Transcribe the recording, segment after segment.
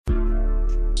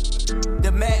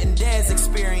Dez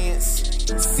Experience,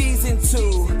 Season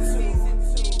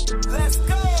 2. Let's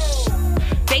go!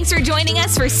 Thanks for joining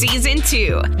us for Season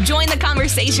 2. Join the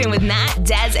conversation with Matt,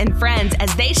 Dez, and friends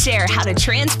as they share how to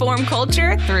transform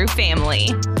culture through family.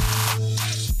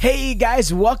 Hey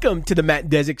guys, welcome to the Matt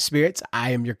Dez Experience. I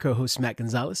am your co-host, Matt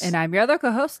Gonzalez. And I'm your other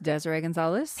co-host, Desiree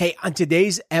Gonzalez. Hey, on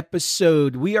today's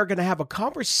episode, we are going to have a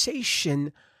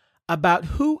conversation about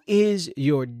who is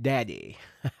your daddy.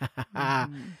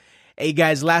 Hey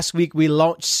guys, last week we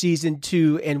launched Season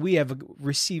 2 and we have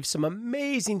received some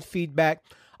amazing feedback.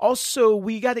 Also,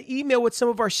 we got an email with some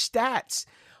of our stats.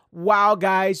 Wow,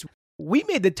 guys, we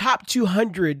made the top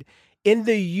 200 in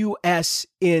the U.S.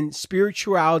 in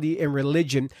spirituality and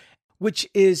religion, which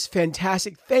is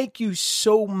fantastic. Thank you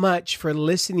so much for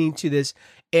listening to this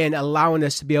and allowing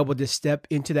us to be able to step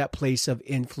into that place of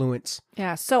influence.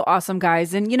 Yeah, so awesome,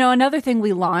 guys. And, another thing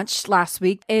we launched last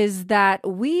week is that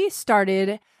we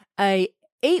started a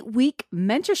 8-week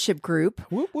mentorship group.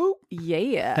 Whoop, whoop.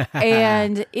 Yeah.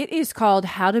 And it is called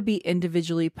How to Be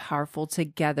Individually Powerful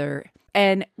Together.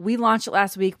 And we launched it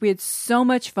last week. We had so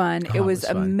much fun. It was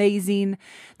amazing.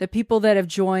 The people that have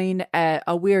joined,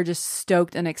 we are just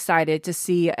stoked and excited to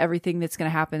see everything that's going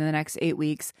to happen in the next 8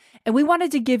 weeks. And we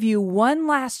wanted to give you one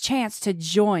last chance to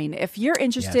join. If you're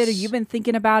interested or you've been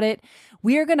thinking about it,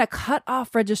 we are going to cut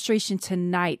off registration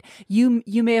tonight. You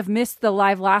may have missed the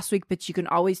live last week, but you can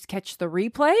always catch the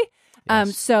replay.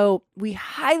 Yes. So we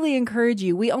highly encourage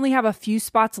you. We only have a few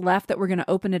spots left that we're going to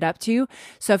open it up to.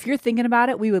 So if you're thinking about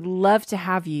it, we would love to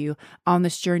have you on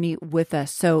this journey with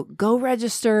us. So go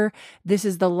register. This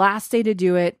is the last day to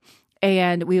do it.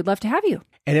 And we would love to have you.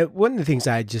 And one of the things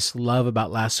I just love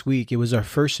about last week, it was our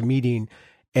first meeting,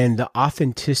 and the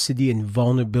authenticity and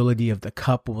vulnerability of the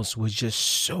couples was just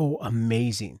so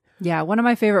amazing. Yeah, one of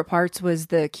my favorite parts was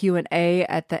the Q&A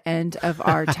at the end of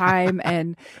our time,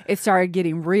 and it started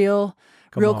getting real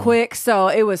quick. So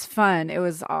it was fun. It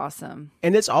was awesome.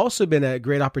 And it's also been a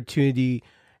great opportunity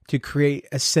to create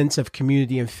a sense of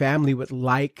community and family with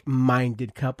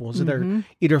like-minded couples that are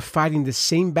either fighting the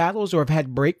same battles or have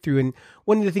had breakthrough. And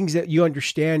one of the things that you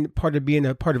understand, part of being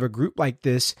a part of a group like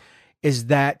this, is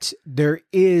that there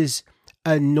is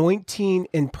anointing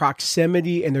in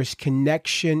proximity and there's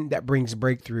connection that brings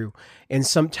breakthrough. And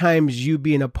sometimes you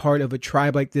being a part of a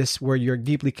tribe like this where you're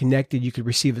deeply connected, you could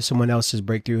receive someone else's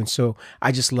breakthrough. And so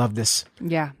I just love this.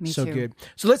 Yeah, me so too. Good.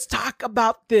 So let's talk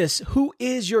about this. Who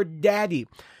is your daddy?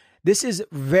 This is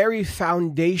very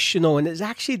foundational and is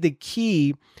actually the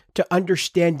key to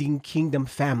understanding kingdom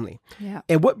family. Yeah.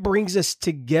 And what brings us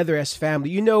together as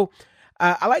family.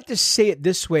 I like to say it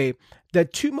this way. The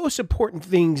two most important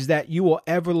things that you will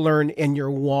ever learn in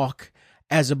your walk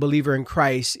as a believer in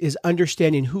Christ is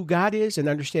understanding who God is and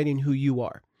understanding who you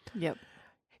are. Yep.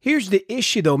 Here's the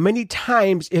issue, though. Many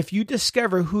times, if you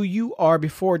discover who you are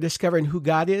before discovering who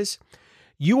God is,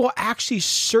 you will actually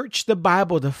search the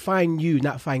Bible to find you,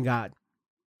 not find God.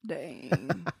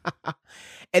 Dang.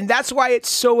 And that's why it's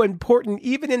so important,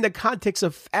 even in the context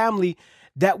of family,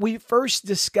 that we first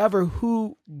discover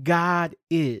who God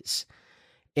is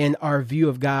in our view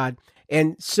of God.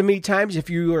 And so many times, if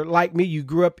you are like me, you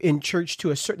grew up in church to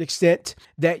a certain extent,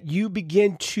 that you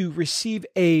begin to receive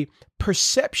a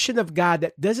perception of God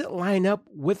that doesn't line up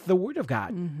with the Word of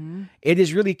God. Mm-hmm. It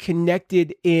is really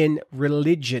connected in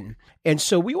religion. And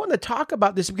so we want to talk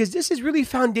about this because this is really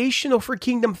foundational for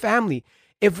kingdom family.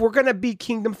 If we're going to be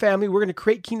kingdom family, we're going to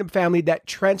create kingdom family that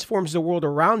transforms the world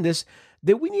around us,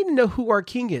 then we need to know who our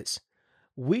King is.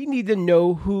 We need to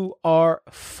know who our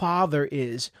Father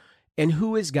is and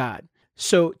who is God.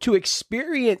 So to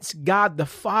experience God the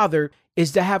Father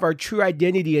is to have our true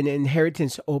identity and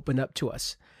inheritance open up to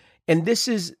us. And this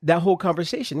is that whole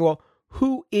conversation. Well,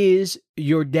 who is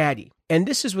your daddy? And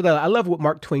this is what I love what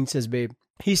Mark Twain says, babe.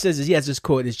 He says, he has this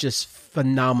quote, it's just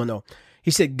phenomenal.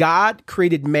 He said, God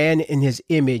created man in his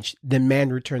image, then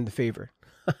man returned the favor.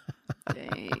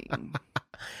 Dang.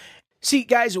 See,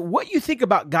 guys, what you think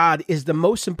about God is the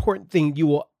most important thing you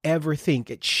will ever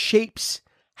think. It shapes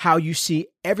how you see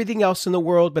everything else in the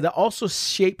world, but it also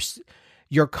shapes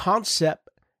your concept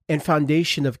and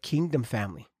foundation of kingdom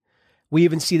family. We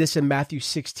even see this in Matthew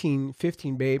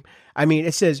 16:15, babe. I mean,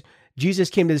 it says, Jesus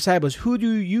came to the disciples, who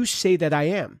do you say that I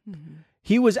am? Mm-hmm.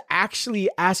 He was actually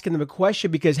asking them a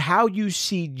question because how you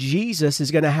see Jesus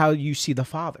is going to how you see the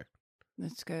Father.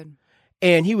 That's good.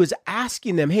 And he was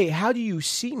asking them, hey, how do you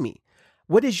see me?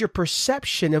 What is your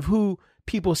perception of who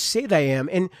people say that I am?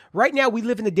 And right now we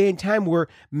live in a day and time where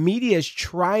media is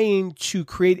trying to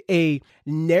create a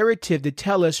narrative to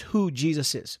tell us who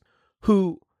Jesus is,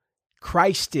 who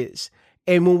Christ is.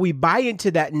 And when we buy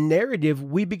into that narrative,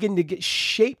 we begin to get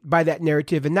shaped by that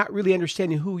narrative and not really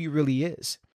understanding who he really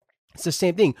is. It's the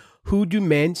same thing. Who do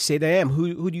men say that I am?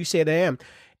 Who do you say that I am?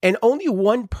 And only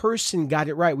one person got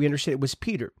it right. We understand it was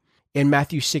Peter. In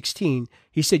Matthew 16,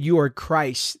 he said, "You are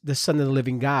Christ, the Son of the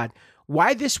living God."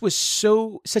 Why this was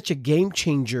such a game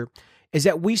changer is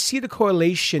that we see the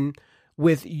correlation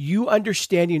with you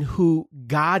understanding who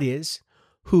God is,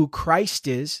 who Christ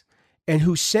is, and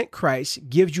who sent Christ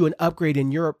gives you an upgrade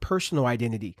in your personal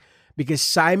identity. Because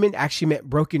Simon actually meant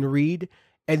broken reed.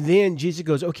 And then Jesus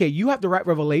goes, okay, you have the right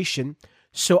revelation,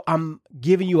 so I'm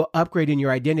giving you an upgrade in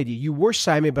your identity. You were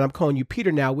Simon, but I'm calling you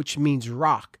Peter now, which means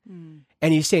rock.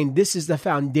 And he's saying this is the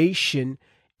foundation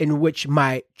in which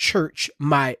my church,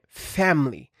 my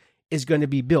family is going to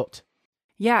be built.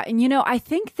 Yeah. And, I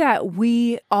think that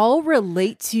we all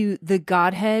relate to the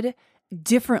Godhead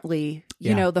differently,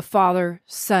 the Father,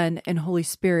 Son, and Holy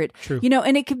Spirit. True.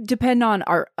 And it could depend on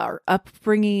our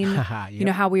upbringing,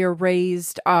 how we are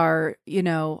raised, our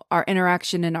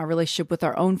interaction and our relationship with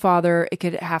our own Father. It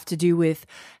could have to do with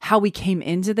how we came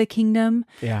into the kingdom.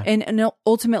 Yeah. And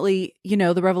ultimately,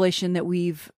 the revelation that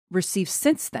we've received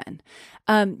since then.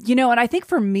 And I think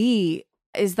for me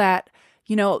is that,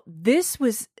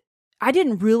 I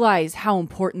didn't realize how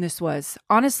important this was,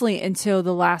 honestly, until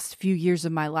the last few years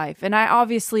of my life. And I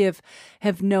obviously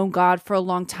have known God for a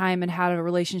long time and had a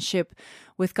relationship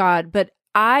with God, but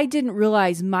I didn't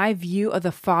realize my view of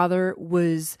the Father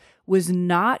was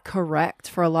not correct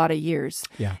for a lot of years.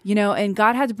 Yeah. And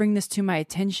God had to bring this to my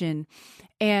attention.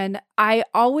 And I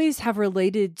always have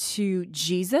related to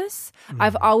Jesus.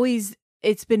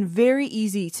 It's been very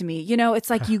easy to me. It's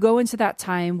like you go into that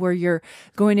time where you're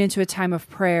going into a time of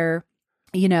prayer,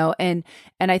 and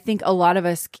I think a lot of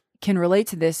us can relate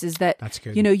to this is that, that's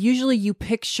good. Usually you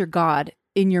picture God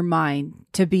in your mind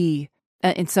to be,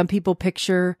 and some people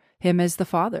picture him as the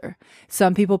Father.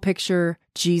 Some people picture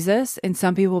Jesus, and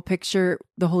some people picture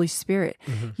the Holy Spirit,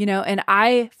 and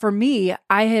I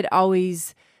had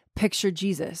always pictured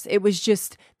Jesus. It was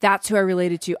just, that's who I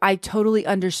related to. I totally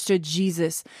understood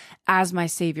Jesus as my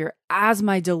Savior, as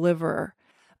my deliverer.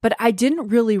 But I didn't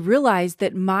really realize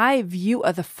that my view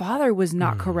of the Father was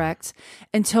not correct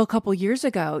until a couple years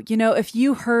ago. If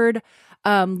you heard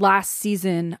last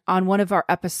season on one of our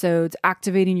episodes,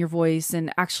 Activating Your Voice,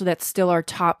 and actually that's still our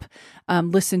top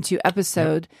listened to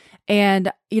episode. Yep.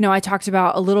 And, I talked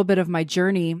about a little bit of my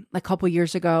journey a couple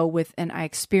years ago and I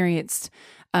experienced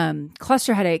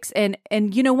cluster headaches. And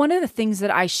one of the things that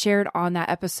I shared on that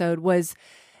episode was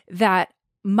that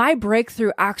my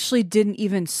breakthrough actually didn't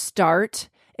even start,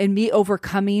 and me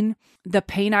overcoming the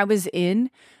pain I was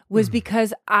in was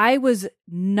because I was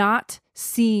not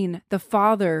seeing the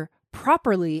Father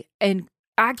properly and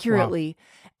accurately.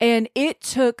 Wow. And it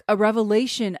took a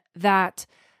revelation that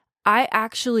I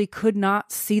actually could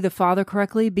not see the Father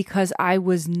correctly because I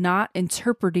was not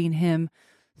interpreting him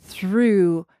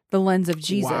through the lens of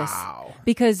Jesus. Wow.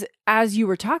 Because as you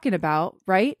were talking about,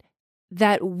 right,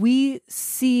 that we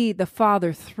see the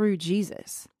Father through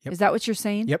Jesus. Yep. Is that what you're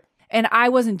saying? Yep. And I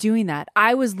wasn't doing that.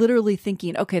 I was literally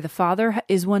thinking, okay, the Father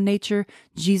is one nature,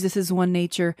 Jesus is one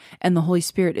nature, and the Holy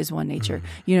Spirit is one nature.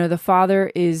 The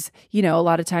Father is, a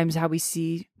lot of times how we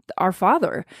see our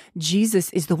Father. Jesus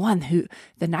is the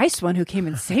nice one who came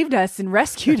and saved us and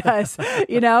rescued us,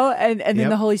 and then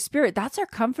the Holy Spirit, that's our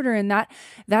comforter. And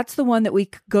that's the one that we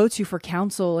go to for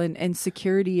counsel and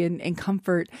security and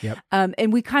comfort. Yep.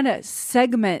 And we kind of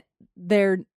segment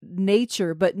their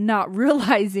nature, but not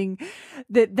realizing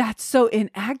that that's so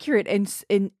inaccurate.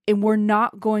 And we're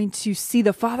not going to see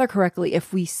the Father correctly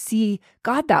if we see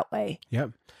God that way.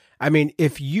 Yep. I mean,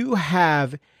 if you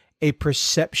have a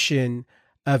perception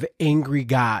of angry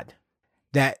God,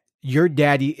 that your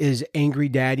daddy is angry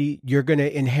daddy, you're going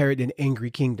to inherit an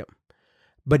angry kingdom.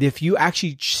 But if you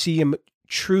actually see him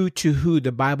true to who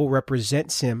the Bible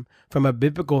represents him from a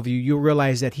biblical view, you'll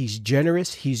realize that he's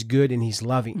generous, he's good, and he's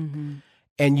loving.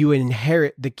 And you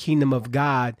inherit the kingdom of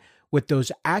God with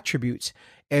those attributes.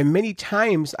 And many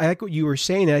times, I like what you were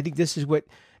saying, and I think this is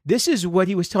what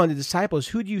he was telling the disciples.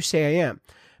 Who do you say I am?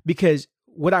 Because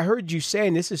what I heard you say,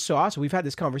 and this is so awesome, we've had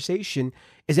this conversation,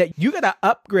 is that you got to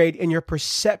upgrade in your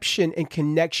perception and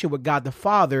connection with God the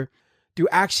Father through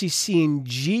actually seeing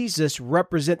Jesus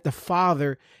represent the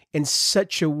Father in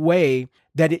such a way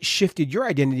that it shifted your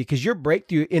identity. Because your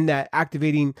breakthrough in that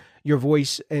Activating Your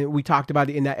Voice, and we talked about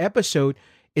it in that episode,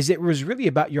 is it was really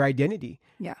about your identity.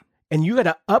 Yeah. And you got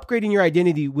to upgrade in your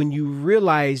identity when you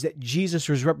realize that Jesus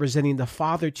was representing the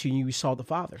Father to you. You saw the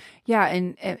Father. Yeah.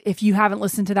 And if you haven't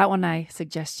listened to that one, I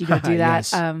suggest you go do that,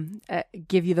 Yes.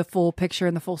 Give you the full picture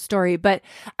and the full story. But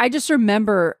I just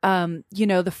remember,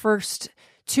 the first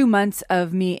 2 months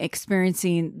of me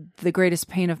experiencing the greatest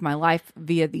pain of my life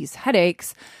via these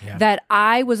headaches, that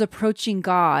I was approaching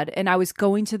God and I was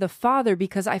going to the Father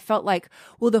because I felt like,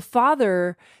 well, the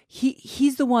Father,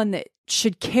 he's the one that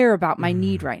should care about my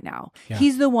need right now. Yeah.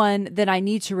 He's the one that I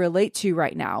need to relate to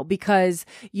right now because,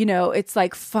 it's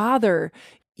like, Father,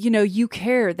 you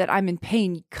care that I'm in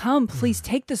pain. Come, please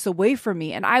take this away from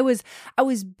me. And I was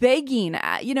begging,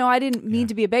 I didn't mean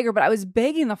to be a beggar, but I was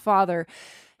begging the Father,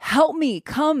 help me,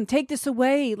 come, take this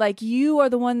away. Like, you are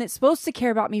the one that's supposed to care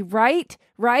about me, right?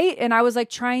 Right? And I was like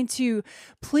trying to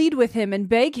plead with him and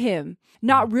beg him,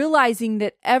 not realizing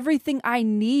that everything I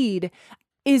need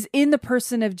is in the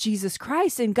person of Jesus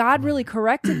Christ. And God really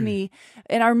corrected me.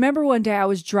 And I remember one day I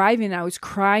was driving and I was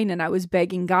crying and I was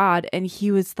begging God, and he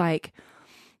was like,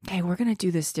 okay, we're going to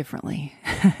do this differently.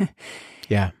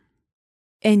 Yeah.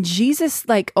 And Jesus,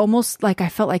 almost like I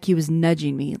felt like he was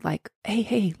nudging me, like,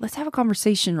 hey, let's have a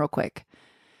conversation real quick.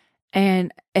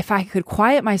 And if I could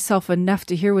quiet myself enough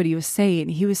to hear what he was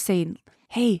saying,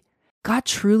 hey, God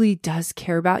truly does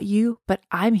care about you, but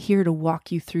I'm here to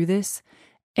walk you through this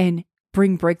and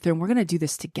bring breakthrough. And we're going to do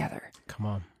this together. Come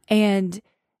on. And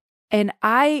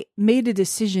I made a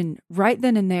decision right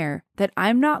then and there that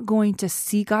I'm not going to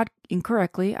see God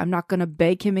incorrectly. I'm not going to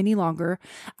beg him any longer.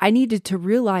 I needed to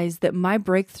realize that my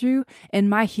breakthrough and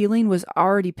my healing was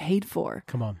already paid for.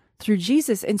 Come on. Through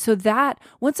Jesus. And so that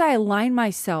once I aligned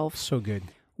myself So good.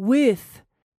 with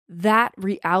that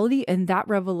reality and that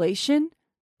revelation,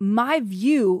 my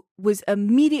view was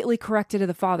immediately corrected to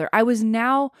the Father. I was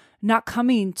now not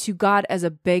coming to God as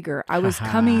a beggar. I was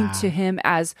coming to him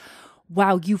as,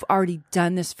 wow, you've already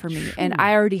done this for me, and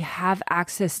I already have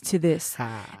access to this.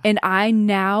 And I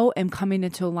now am coming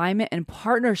into alignment and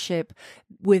partnership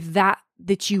with that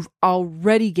you've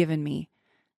already given me.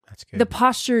 That's good. The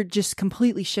posture just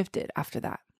completely shifted after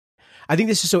that. I think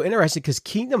this is so interesting because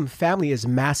kingdom family is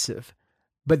massive,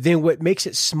 but then what makes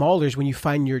it smaller is when you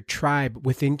find your tribe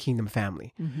within kingdom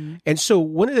family. Mm-hmm. And so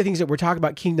one of the things that we're talking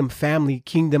about kingdom family,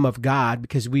 kingdom of God,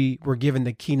 because we were given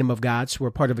the kingdom of God, so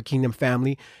we're part of a kingdom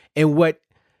family. And what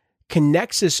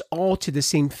connects us all to the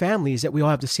same family is that we all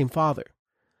have the same Father,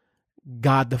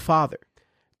 God the Father.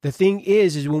 The thing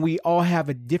is when we all have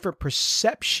a different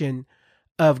perception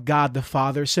of God the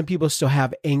Father. Some people still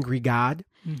have angry God.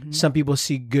 Mm-hmm. Some people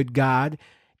see good God.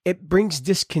 It brings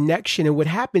disconnection. And what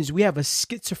happens, we have a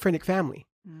schizophrenic family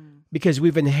because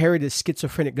we've inherited a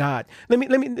schizophrenic God. Let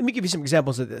me give you some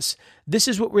examples of this. This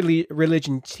is what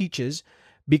religion teaches,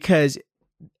 because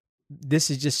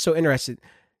this is just so interesting.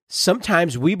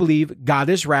 Sometimes we believe God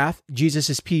is wrath, Jesus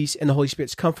is peace, and the Holy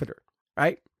Spirit's comforter,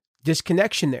 right?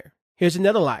 Disconnection there. Here's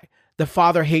another lie. The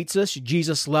Father hates us,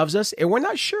 Jesus loves us, and we're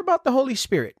not sure about the Holy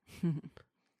Spirit.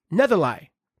 Another lie.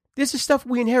 This is stuff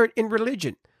we inherit in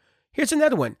religion. Here's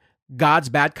another one. God's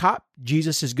bad cop,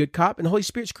 Jesus is good cop, and the Holy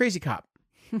Spirit's crazy cop.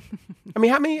 I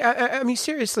mean,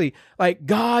 seriously, like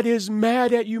God is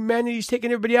mad at humanity, he's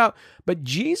taking everybody out. But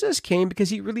Jesus came because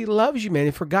he really loves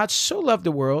humanity. For God so loved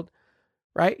the world,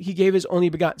 right? He gave his only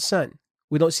begotten son.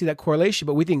 We don't see that correlation,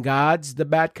 but we think God's the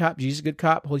bad cop, Jesus is good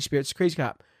cop, Holy Spirit's the crazy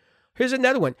cop. Here's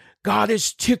another one. God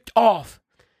is ticked off.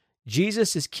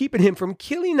 Jesus is keeping him from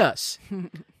killing us.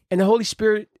 And the Holy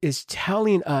Spirit is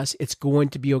telling us it's going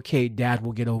to be okay. Dad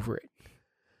will get over it.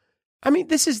 I mean,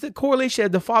 this is the correlation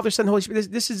of the Father, Son, Holy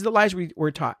Spirit. This is the lies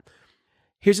we're taught.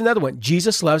 Here's another one.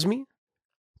 Jesus loves me.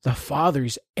 The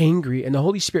Father's angry, and the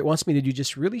Holy Spirit wants me to do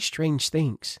just really strange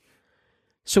things.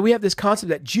 So we have this concept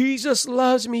that Jesus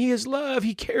loves me. He is love.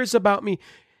 He cares about me.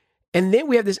 And then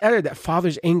we have this other that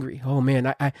Father's angry. Oh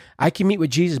man, I can meet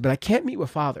with Jesus, but I can't meet with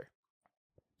Father.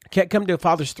 I can't come to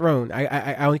Father's throne.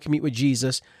 I only can meet with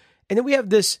Jesus. And then we have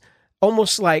this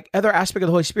almost like other aspect of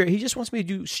the Holy Spirit. He just wants me to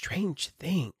do strange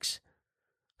things.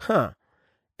 And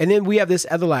then we have this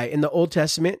other lie in the Old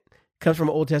Testament, comes from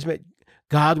the Old Testament.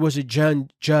 God was a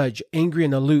judge, angry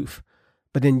and aloof.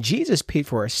 But then Jesus paid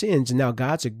for our sins, and now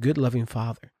God's a good, loving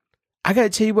Father. I got to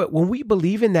tell you what, when we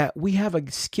believe in that, we have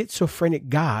a schizophrenic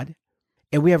God,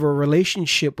 and we have a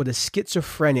relationship with a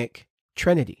schizophrenic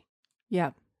Trinity.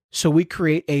 Yeah. So we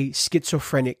create a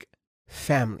schizophrenic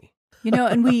family.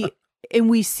 And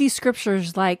we see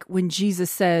scriptures like when Jesus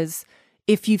says,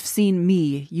 if you've seen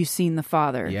me, you've seen the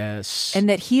Father. Yes. And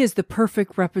that he is the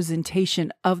perfect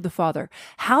representation of the Father.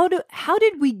 How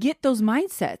did we get those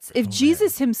mindsets? If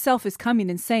Jesus himself is coming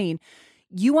and saying,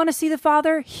 you want to see the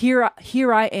Father? Here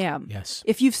I am. Yes.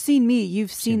 If you've seen me,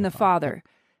 you've seen the Father.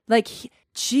 Like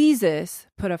Jesus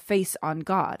put a face on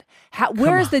God.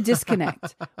 Where's the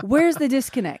disconnect? Where's the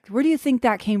disconnect? Where do you think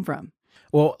that came from?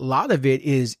 Well, a lot of it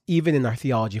is even in our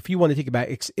theology. If you want to think about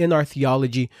it, it's in our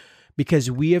theology because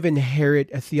we have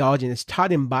inherited a theology, and it's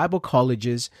taught in Bible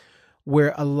colleges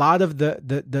where a lot of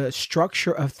the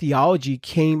structure of theology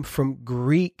came from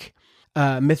Greek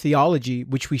mythology,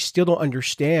 which we still don't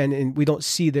understand, and we don't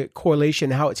see the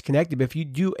correlation and how it's connected. But if you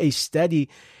do a study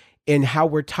in how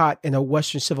we're taught in a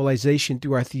Western civilization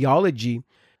through our theology,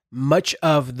 much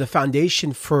of the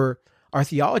foundation for our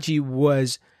theology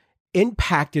was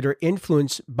impacted or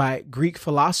influenced by Greek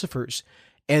philosophers.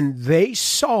 And they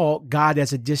saw God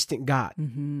as a distant God,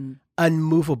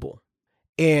 unmovable.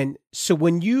 And so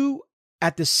when you,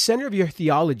 at the center of your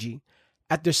theology,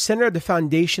 at the center of the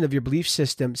foundation of your belief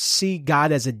system, see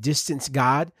God as a distant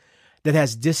God that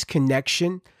has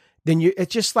disconnection, then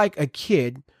it's just like a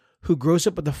kid who grows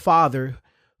up with a father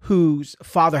whose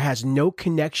father has no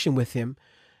connection with him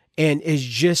and is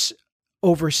just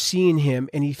overseeing him,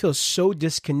 and he feels so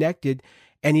disconnected,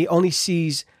 and he only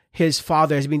sees his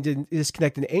father as being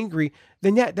disconnected and angry.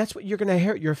 Then that's what you're going to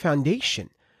inherit, your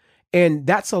foundation. And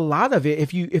that's a lot of it.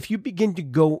 If you begin to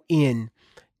go in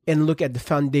and look at the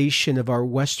foundation of our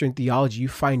Western theology, you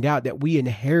find out that we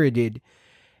inherited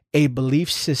a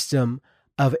belief system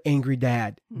of angry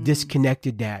dad,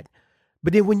 disconnected dad.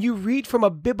 But then when you read from a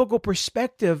biblical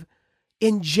perspective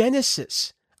in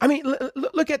Genesis, I mean,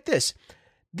 look at this.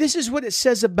 This is what it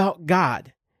says about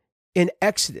God in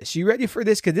Exodus. You ready for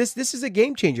this? Because this is a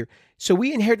game changer. So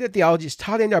we inherited theology. It's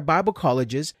taught in our Bible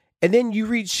colleges. And then you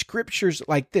read scriptures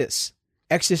like this.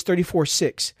 Exodus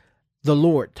 34:6. The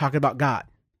Lord, talking about God.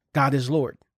 God is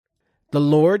Lord. The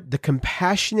Lord, the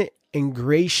compassionate and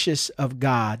gracious of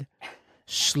God,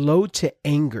 slow to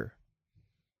anger.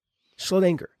 Slow to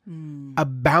anger.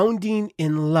 Abounding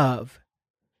in love,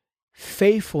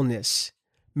 faithfulness,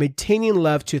 maintaining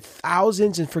love to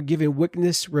thousands, and forgiving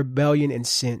wickedness, rebellion, and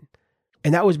sin.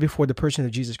 And that was before the person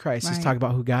of Jesus Christ. Let's talk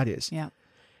about who God is. Yeah.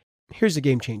 Here's the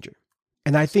game changer.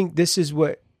 And I think this is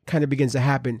what kind of begins to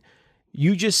happen.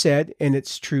 You just said, and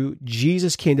it's true,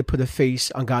 Jesus came to put a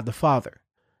face on God the Father.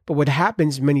 But what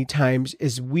happens many times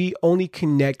is we only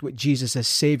connect with Jesus as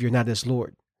Savior, not as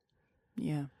Lord.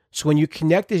 Yeah. So when you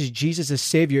connect as Jesus as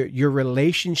Savior, your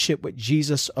relationship with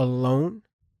Jesus alone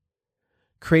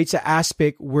creates an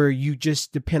aspect where you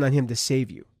just depend on him to save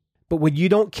you. But when you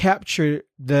don't capture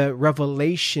the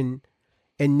revelation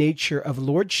and nature of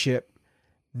lordship,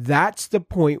 that's the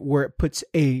point where it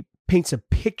paints a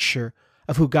picture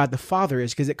of who God the Father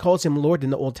is, because it calls him Lord in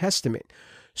the Old Testament.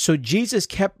 So Jesus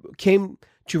came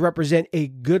to represent a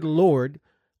good Lord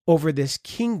over this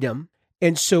kingdom.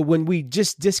 And so when we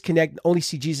just disconnect, only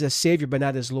see Jesus as Savior, but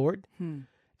not as Lord, then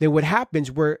what happens,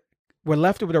 we're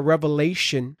left with a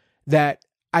revelation that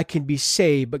I can be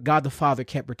saved, but God the Father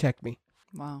can't protect me.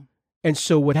 Wow. And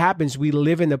so what happens, we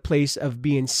live in a place of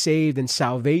being saved and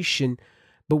salvation,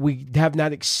 but we have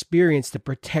not experienced the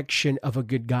protection of a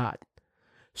good God.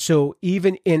 So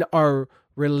even in our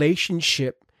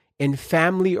relationship, in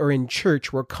family or in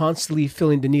church, we're constantly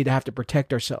feeling the need to have to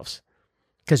protect ourselves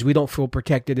because we don't feel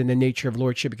protected in the nature of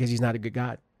lordship because he's not a good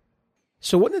God.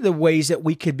 So one of the ways that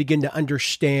we could begin to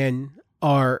understand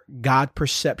our God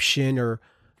perception or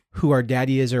who our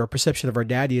daddy is, or our perception of our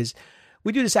daddy is,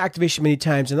 we do this activation many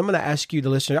times, and I'm going to ask you, the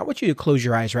listener, I want you to close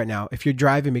your eyes right now. If you're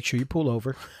driving, make sure you pull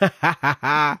over. But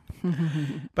I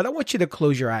want you to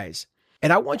close your eyes,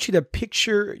 and I want you to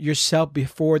picture yourself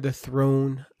before the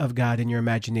throne of God in your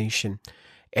imagination.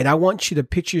 And I want you to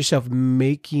picture yourself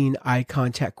making eye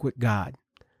contact with God.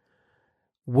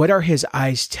 What are his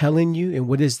eyes telling you, and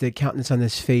what is the countenance on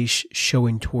his face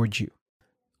showing towards you?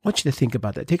 I want you to think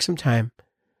about that. Take some time,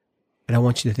 and I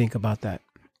want you to think about that.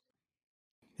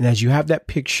 And as you have that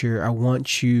picture, I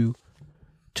want you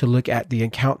to look at the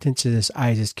countenance of his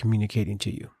eyes is communicating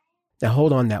to you. Now,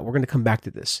 hold on that. We're going to come back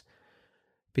to this,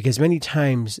 because many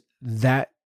times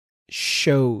that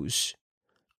shows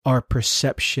our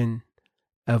perception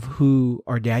of who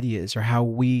our daddy is or how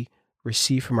we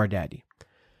receive from our daddy.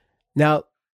 Now,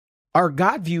 our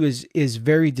God view is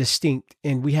very distinct,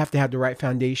 and we have to have the right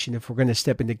foundation if we're going to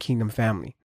step into kingdom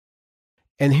family.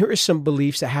 And here are some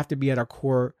beliefs that have to be at our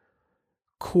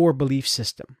core belief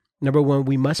system. Number one,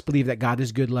 we must believe that God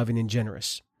is good, loving, and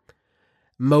generous.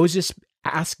 Moses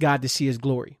asked God to see his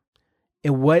glory.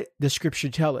 And what does scripture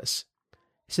tell us?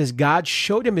 It says God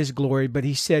showed him his glory, but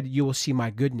he said, you will see my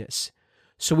goodness.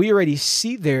 So we already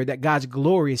see there that God's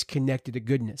glory is connected to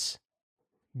goodness.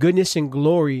 Goodness and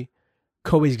glory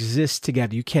coexist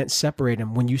together. You can't separate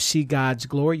them. When you see God's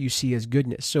glory, you see his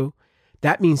goodness. So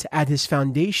that means at his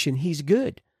foundation, he's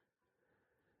good.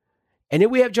 And then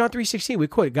we have John 3:16. We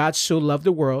quote, God so loved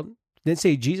the world. Didn't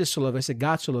say Jesus so loved. I said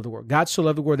God so loved the world. God so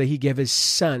loved the world that he gave his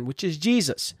son, which is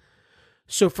Jesus.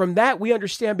 So from that, we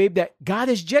understand, babe, that God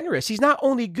is generous. He's not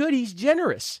only good, he's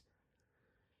generous.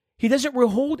 He doesn't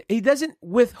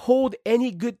withhold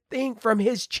any good thing from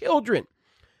his children.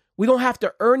 We don't have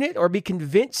to earn it or be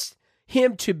convinced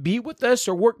him to be with us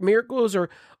or work miracles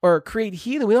or create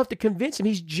healing. We don't have to convince him.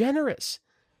 He's generous.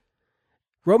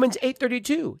 Romans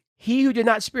 8:32, he who did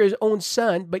not spare his own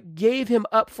son, but gave him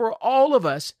up for all of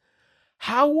us,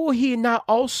 how will he not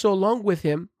also along with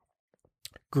him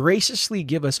graciously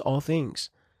give us all things?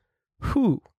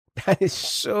 Whew, that is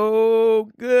so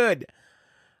good.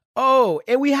 Oh,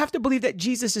 and we have to believe that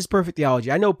Jesus is perfect theology.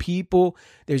 I know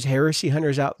there's heresy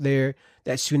hunters out there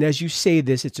that as soon as you say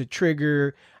this, it's a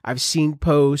trigger. I've seen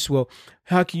posts. Well,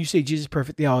 how can you say Jesus is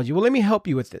perfect theology? Well, let me help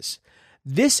you with this.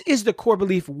 This is the core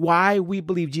belief why we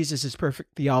believe Jesus is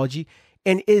perfect theology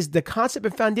and is the concept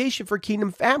and foundation for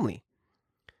kingdom family.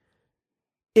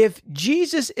 If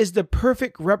Jesus is the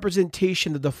perfect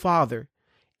representation of the Father,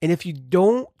 and if you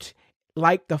don't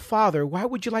like the Father, why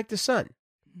would you like the Son?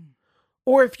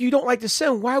 Or if you don't like the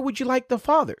Son, why would you like the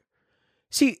Father?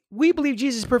 See, we believe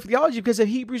Jesus is perfect theology because of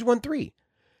Hebrews 1:3.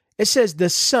 It says the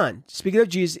Son, speaking of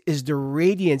Jesus, is the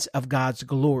radiance of God's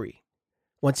glory.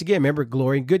 Once again, remember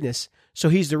glory and goodness. So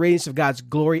he's the radiance of God's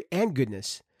glory and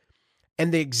goodness,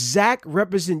 and the exact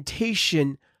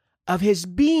representation of his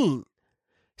being,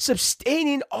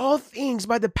 sustaining all things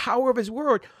by the power of his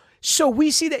word. So we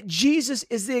see that Jesus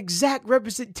is the exact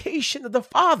representation of the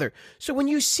Father. So when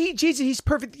you see Jesus, he's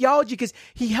perfect theology because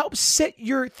he helps set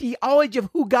your theology of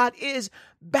who God is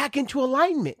back into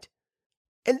alignment.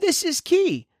 And this is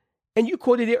key. And you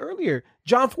quoted it earlier,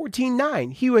 John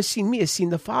 14:9, he who has seen me has seen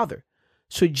the Father.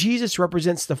 So Jesus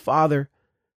represents the Father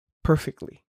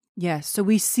perfectly. Yes. So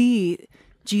we see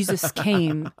Jesus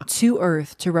came to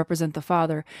earth to represent the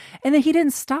Father. And then he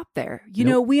didn't stop there. You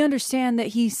know, we understand that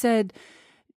he said,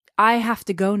 I have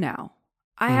to go now.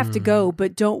 I have to go,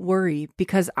 but don't worry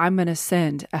because I'm going to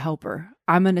send a helper.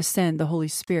 I'm going to send the Holy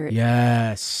Spirit.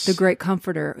 Yes. The great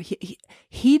comforter.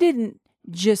 He didn't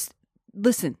just,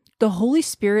 listen, the Holy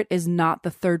Spirit is not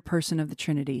the third person of the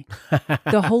Trinity.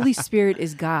 The Holy Spirit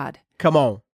is God. Come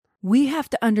on. We have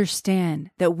to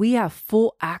understand that we have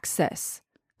full access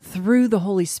through the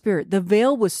Holy Spirit. The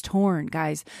veil was torn,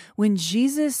 guys. When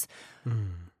Jesus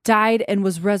died and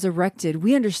was resurrected,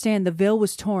 we understand the veil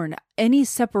was torn. Any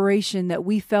separation that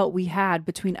we felt we had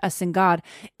between us and God,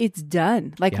 it's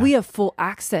done. We have full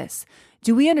access.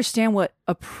 Do we understand what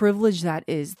a privilege that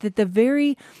is? That the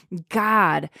very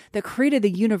God that created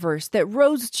the universe, that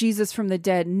rose Jesus from the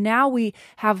dead, now we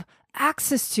have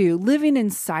access to living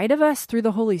inside of us through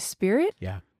the Holy Spirit?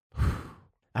 Yeah.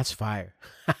 That's fire.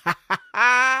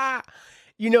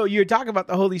 You're talking about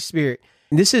the Holy Spirit.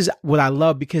 And this is what I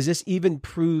love because this even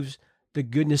proves the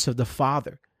goodness of the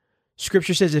Father.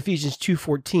 Scripture says, Ephesians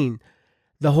 2:14,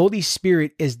 the Holy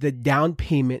Spirit is the down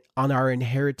payment on our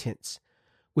inheritance,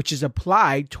 which is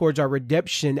applied towards our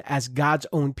redemption as God's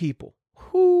own people,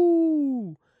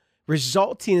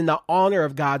 resulting in the honor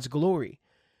of God's glory.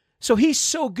 So he's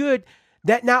so good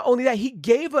that not only that, he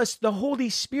gave us the Holy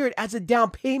Spirit as a down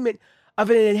payment of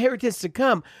an inheritance to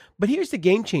come. But here's the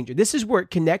game changer. This is where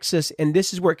it connects us, and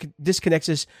this is where it disconnects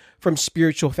us from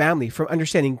spiritual family, from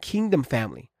understanding kingdom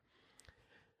family.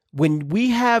 When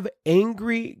we have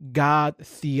angry God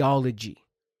theology,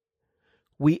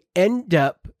 we end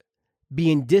up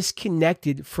being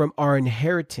disconnected from our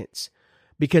inheritance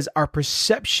because our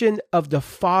perception of the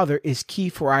Father is key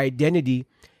for our identity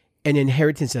and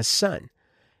inheritance as son.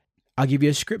 I'll give you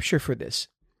a scripture for this,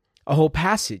 a whole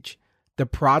passage, the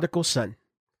prodigal son.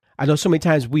 I know so many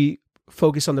times we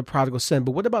focus on the prodigal son,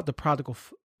 but what about the prodigal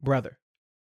brother?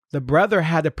 The brother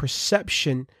had a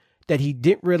perception that he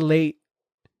didn't relate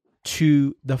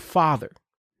to the father,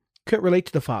 couldn't relate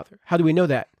to the father. How do we know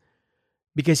that?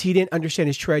 Because he didn't understand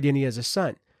his true identity as a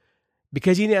son.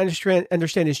 Because he didn't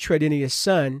understand his true identity as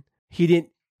son, he didn't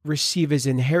receive his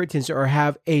inheritance or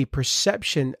have a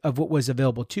perception of what was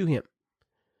available to him.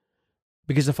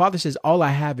 Because the Father says, all I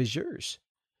have is yours.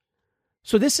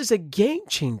 So this is a game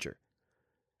changer.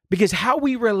 Because how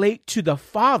we relate to the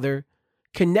Father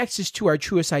connects us to our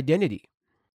truest identity.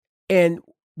 And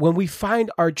when we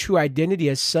find our true identity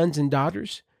as sons and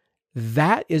daughters,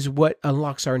 that is what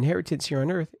unlocks our inheritance here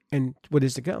on earth and what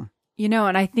is to come. You know,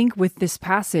 and I think with this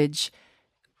passage,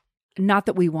 not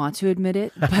that we want to admit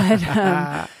it, but,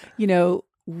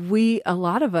 a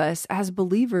lot of us as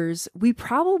believers, we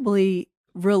probably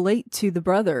relate to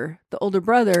the older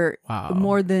brother, Wow.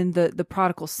 more than the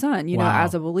prodigal son, you know, Wow.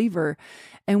 as a believer.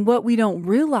 And what we don't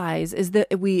realize is that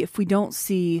if we don't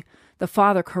see the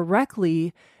father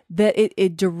correctly, that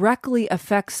it directly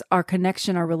affects our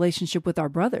connection, our relationship with our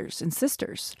brothers and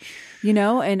sisters, you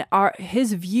know, and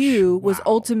his view was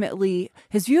ultimately,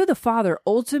 his view of the father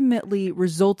ultimately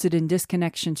resulted in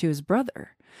disconnection to his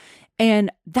brother.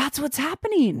 And that's what's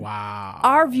happening. Wow.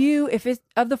 Our view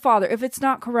of the father, if it's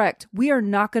not correct, we are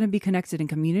not going to be connected in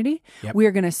community. Yep. We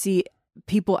are going to see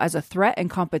people as a threat and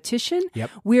competition.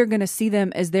 Yep. We are going to see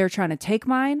them as they're trying to take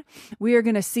mine. We are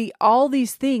going to see all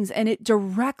these things, and it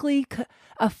directly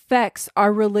affects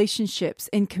our relationships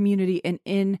in community and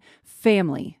in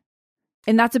family.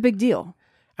 And that's a big deal.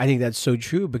 I think that's so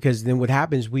true, because then what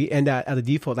happens, we end out at the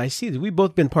default. I see that we've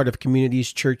both been part of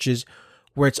communities, churches,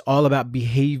 where it's all about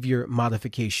behavior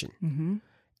modification. Mm-hmm.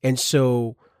 And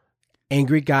so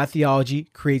angry God theology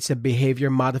creates a behavior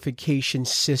modification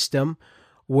system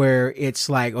where it's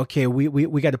like, okay,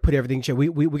 we got to put everything in check.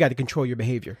 We got to control your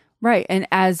behavior. Right. And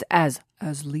as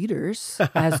leaders,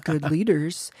 as good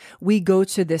leaders, we go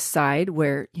to this side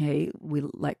where, hey, we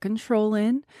let control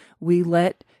in, we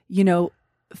let, you know,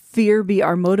 fear be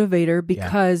our motivator,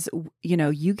 because, you know,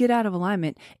 you get out of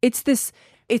alignment. It's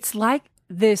like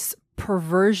this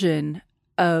perversion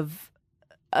of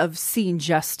seeing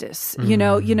justice. You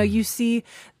know, you see,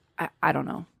 I don't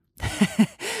know.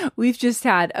 We've just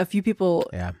had a few people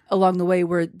along the way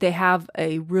where they have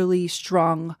a really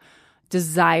strong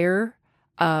desire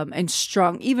and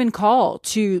strong even call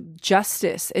to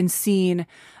justice, and seeing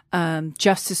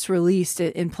justice released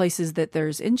in places that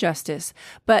there's injustice.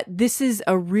 But this is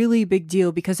a really big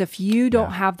deal, because if you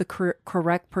don't have the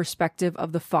correct perspective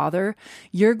of the Father,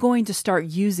 you're going to start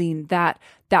using that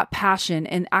passion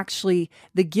and actually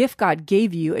the gift God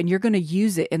gave you, and you're going to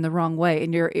use it in the wrong way.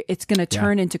 And it's going to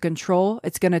turn into control.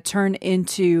 It's going to turn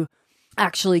into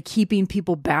actually keeping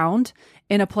people bound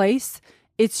in a place.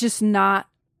 It's just not.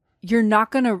 You're not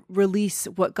going to release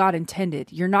what God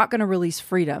intended. You're not going to release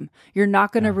freedom. You're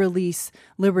not going to release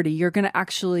liberty. You're going to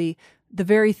actually, the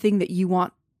very thing that you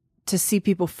want to see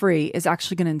people free is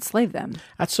actually going to enslave them.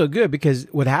 That's so good, because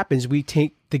what happens, we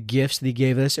take the gifts that he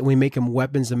gave us and we make them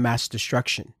weapons of mass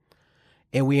destruction.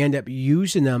 And we end up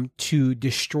using them to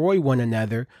destroy one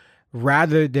another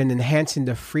rather than enhancing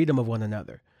the freedom of one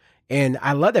another. And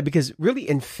I love that, because really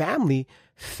in family,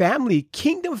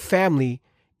 kingdom family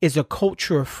is a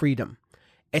culture of freedom.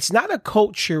 It's not a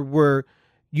culture where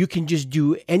you can just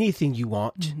do anything you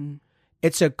want. Mm-hmm.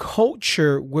 It's a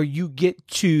culture where you get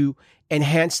to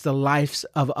enhance the lives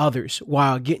of others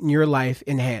while getting your life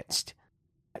enhanced.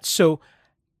 So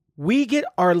we get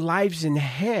our lives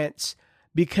enhanced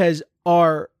because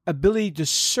our ability to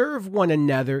serve one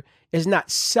another is not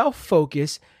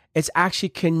self-focused. It's actually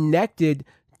connected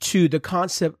to the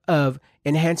concept of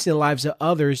enhancing the lives of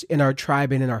others in our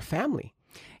tribe and in our family.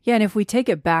 Yeah, and if we take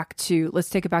it back to, let's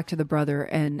take it back to the brother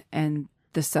and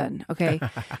the son, okay?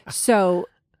 So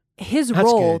his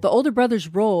role, the older brother's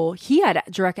role, he had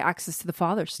direct access to the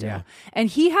father still. Yeah. And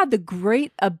he had the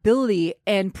great ability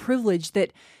and privilege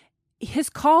that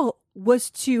his call was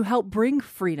to help bring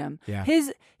freedom. Yeah.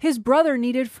 His brother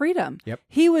needed freedom. Yep.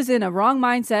 He was in a wrong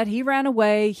mindset. He ran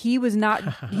away. He was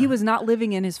not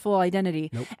living in his full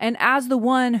identity. Nope. And as the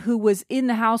one who was in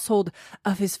the household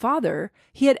of his father,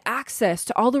 he had access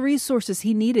to all the resources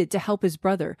he needed to help his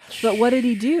brother. But what did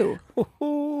he do?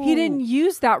 He didn't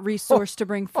use that resource to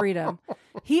bring freedom.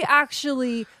 He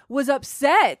actually was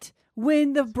upset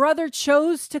when the brother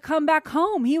chose to come back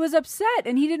home. He was upset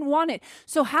and he didn't want it.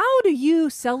 So how do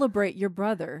you celebrate your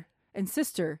brother and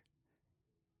sister?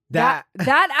 That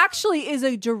actually is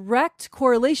a direct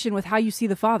correlation with how you see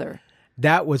the father.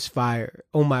 That was fire.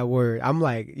 Oh my word. I'm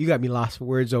like, you got me lost for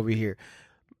words over here.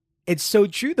 It's so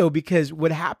true though, because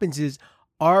what happens is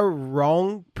our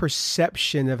wrong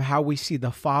perception of how we see the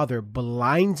father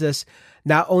blinds us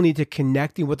not only to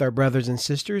connecting with our brothers and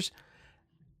sisters,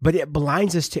 but it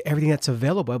blinds us to everything that's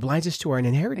available. It blinds us to our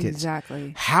inheritance.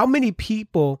 Exactly. How many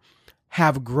people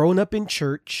have grown up in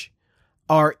church,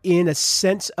 are in a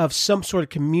sense of some sort of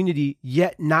community,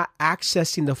 yet not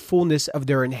accessing the fullness of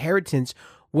their inheritance,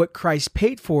 what Christ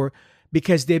paid for,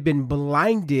 because they've been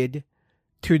blinded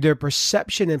to their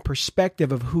perception and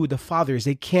perspective of who the Father is.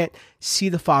 They can't see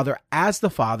the Father as the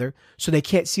Father, so they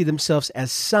can't see themselves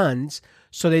as sons,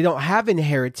 so they don't have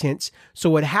inheritance. So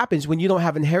what happens when you don't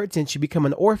have inheritance, you become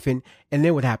an orphan, and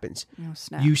then what happens? Oh,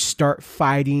 snap. You start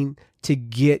fighting to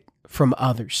get from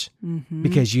others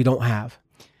because you don't have.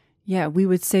 Yeah, we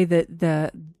would say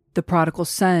that the prodigal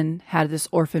son had this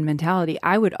orphan mentality,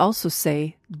 I would also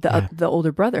say the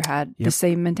older brother had the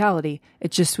same mentality.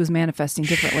 It just was manifesting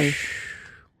differently.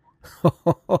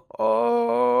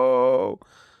 Oh.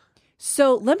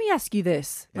 So let me ask you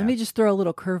this. Let me just throw a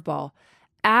little curveball.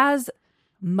 As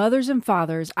mothers and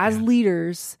fathers, as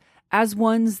leaders, as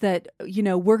ones that,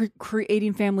 we're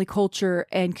creating family culture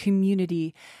and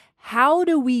community, how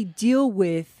do we deal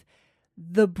with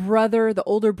the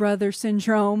older brother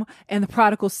syndrome and the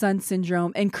prodigal son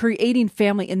syndrome and creating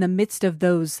family in the midst of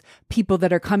those people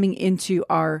that are coming into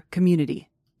our community?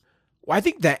 Well, I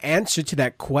think the answer to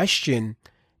that question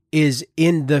is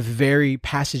in the very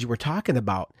passage we're talking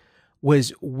about.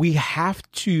 Was we have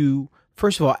to,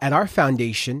 first of all, at our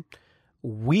foundation,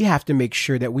 we have to make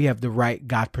sure that we have the right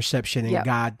God perception and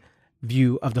God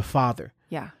view of the Father.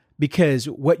 Yeah. Because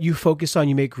what you focus on,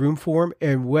 you make room for him,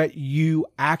 and what you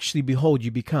actually behold,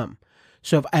 you become.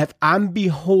 So if I'm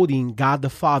beholding God the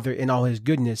Father in all his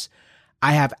goodness,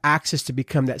 I have access to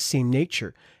become that same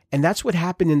nature. And that's what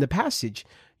happened in the passage.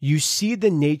 You see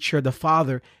the nature of the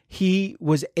Father. He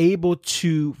was able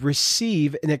to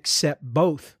receive and accept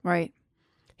both. Right.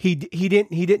 He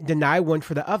didn't deny one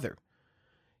for the other.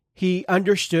 He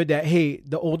understood that, hey,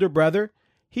 the older brother,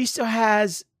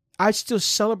 I still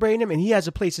celebrate him and he has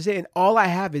a place to stay, and all I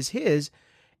have is his.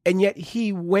 And yet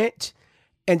he went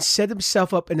and set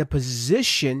himself up in a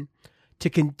position to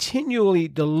continually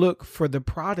to look for the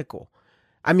prodigal.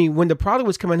 I mean, when the prodigal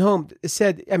was coming home, it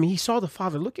said, he saw the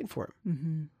Father looking for him.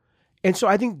 Mm-hmm. And so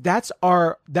I think that's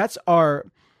our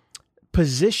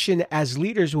position as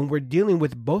leaders when we're dealing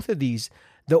with both of these,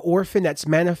 the orphan that's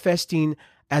manifesting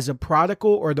as a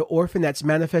prodigal or the orphan that's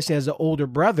manifesting as an older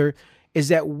brother, is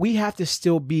that we have to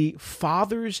still be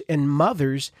fathers and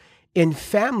mothers in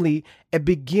family and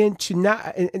begin to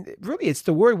and really it's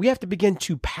the word, we have to begin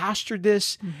to pastor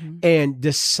this and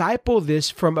disciple this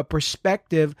from a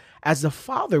perspective as the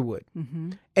Father would,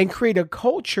 and create a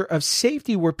culture of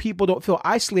safety where people don't feel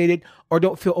isolated or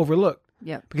don't feel overlooked.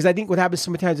 Yeah. Because I think what happens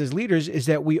sometimes as leaders is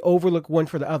that we overlook one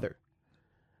for the other,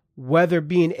 whether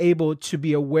being able to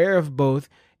be aware of both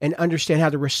and understand how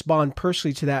to respond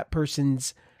personally to that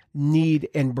person's need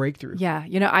and breakthrough. Yeah.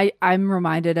 I'm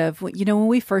reminded of, when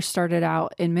we first started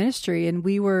out in ministry and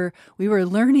we were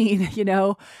learning,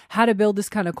 how to build this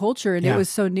kind of culture. And it was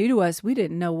so new to us. We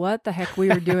didn't know what the heck we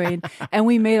were doing. And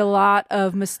we made a lot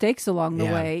of mistakes along the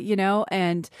way,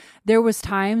 and there was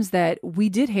times that we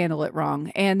did handle it wrong.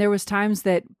 And there was times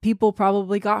that people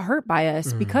probably got hurt by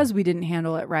us because we didn't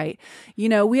handle it right.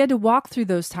 We had to walk through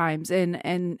those times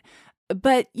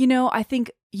but I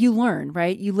think you learn,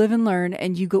 right? You live and learn,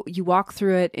 and you walk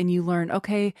through it and you learn,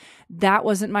 okay, that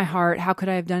wasn't my heart. How could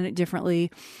I have done it differently?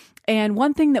 And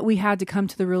one thing that we had to come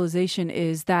to the realization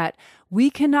is that we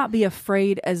cannot be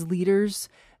afraid as leaders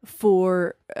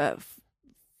for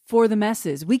the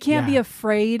messes. We can't be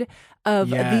afraid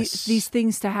of these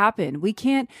things to happen. We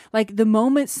can't, like, the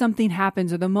moment something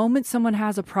happens or the moment someone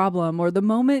has a problem or the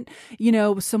moment,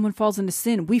 someone falls into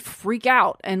sin, we freak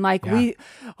out and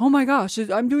oh my gosh,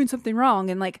 I'm doing something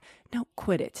wrong. And no,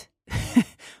 quit it.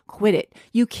 Quit it.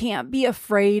 You can't be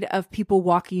afraid of people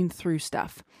walking through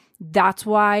stuff. That's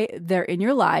why they're in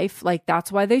your life.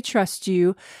 That's why they trust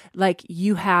you.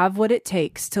 You have what it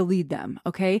takes to lead them.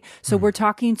 Okay. So we're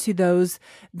talking to those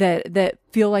that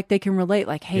feel like they can relate.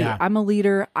 Hey, I'm a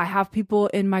leader. I have people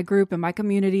in my group, in my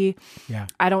community. Yeah.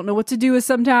 I don't know what to do with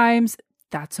sometimes.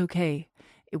 That's okay.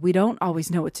 We don't always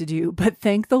know what to do, but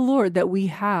thank the Lord that we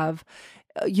have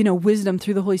wisdom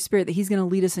through the Holy Spirit, that he's going to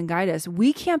lead us and guide us.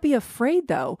 We can't be afraid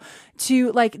though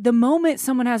to the moment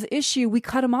someone has an issue, we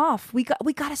cut them off. We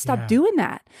got to stop doing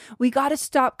that. We got to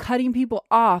stop cutting people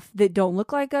off that don't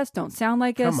look like us, don't sound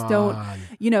like us, don't,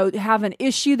 have an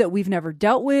issue that we've never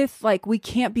dealt with. We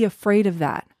can't be afraid of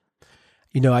that.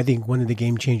 I think one of the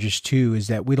game changers too is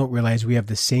that we don't realize we have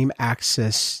the same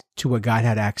access to what God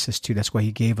had access to. That's why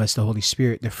he gave us the Holy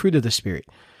Spirit, the fruit of the Spirit.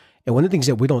 And one of the things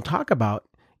that we don't talk about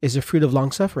is the fruit of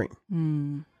long suffering.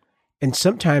 And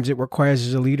sometimes it requires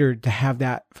as a leader to have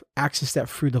that access, that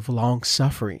fruit of long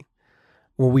suffering,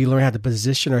 where we learn how to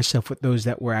position ourselves with those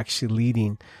that we're actually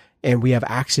leading. And we have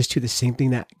access to the same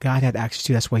thing that God had access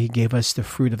to. That's why he gave us the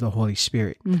fruit of the Holy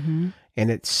Spirit. And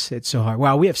it's so hard.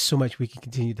 Wow, we have so much we can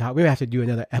continue to talk. We have to do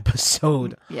another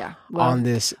episode on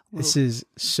this. This is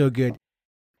so good.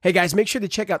 Hey guys, make sure to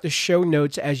check out the show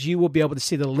notes, as you will be able to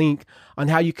see the link on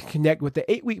how you can connect with the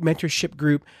 8-week mentorship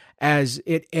group as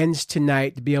it ends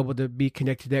tonight, to be able to be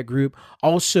connected to that group.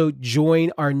 Also,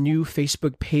 join our new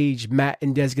Facebook page, Matt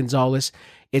and Des Gonzalez.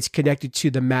 It's connected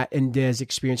to the Matt and Des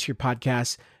Experience Here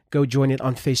podcast. Go join it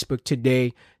on Facebook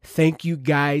today. Thank you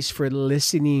guys for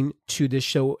listening to the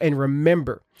show. And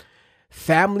remember,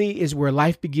 Family is where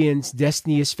life begins,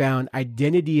 destiny is found,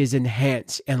 identity is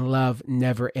enhanced, and love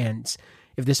never ends.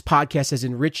 If this podcast has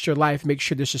enriched your life, make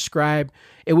sure to subscribe.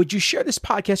 And would you share this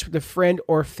podcast with a friend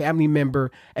or family member,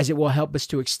 as it will help us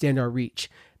to extend our reach.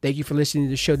 Thank you for listening to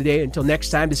the show today. Until next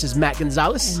time, this is Matt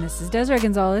Gonzalez. And this is Desiree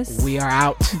Gonzalez. We are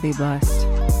out. Be blessed.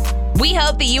 We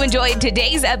hope that you enjoyed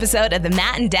today's episode of the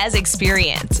Matt and Des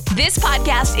Experience. This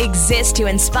podcast exists to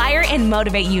inspire and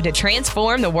motivate you to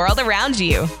transform the world around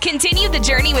you. Continue the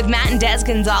journey with Matt and Des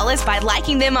Gonzalez by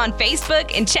liking them on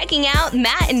Facebook and checking out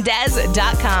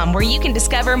mattanddes.com, where you can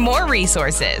discover more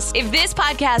resources. If this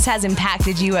podcast has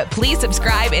impacted you, please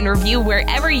subscribe and review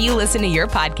wherever you listen to your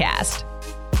podcast.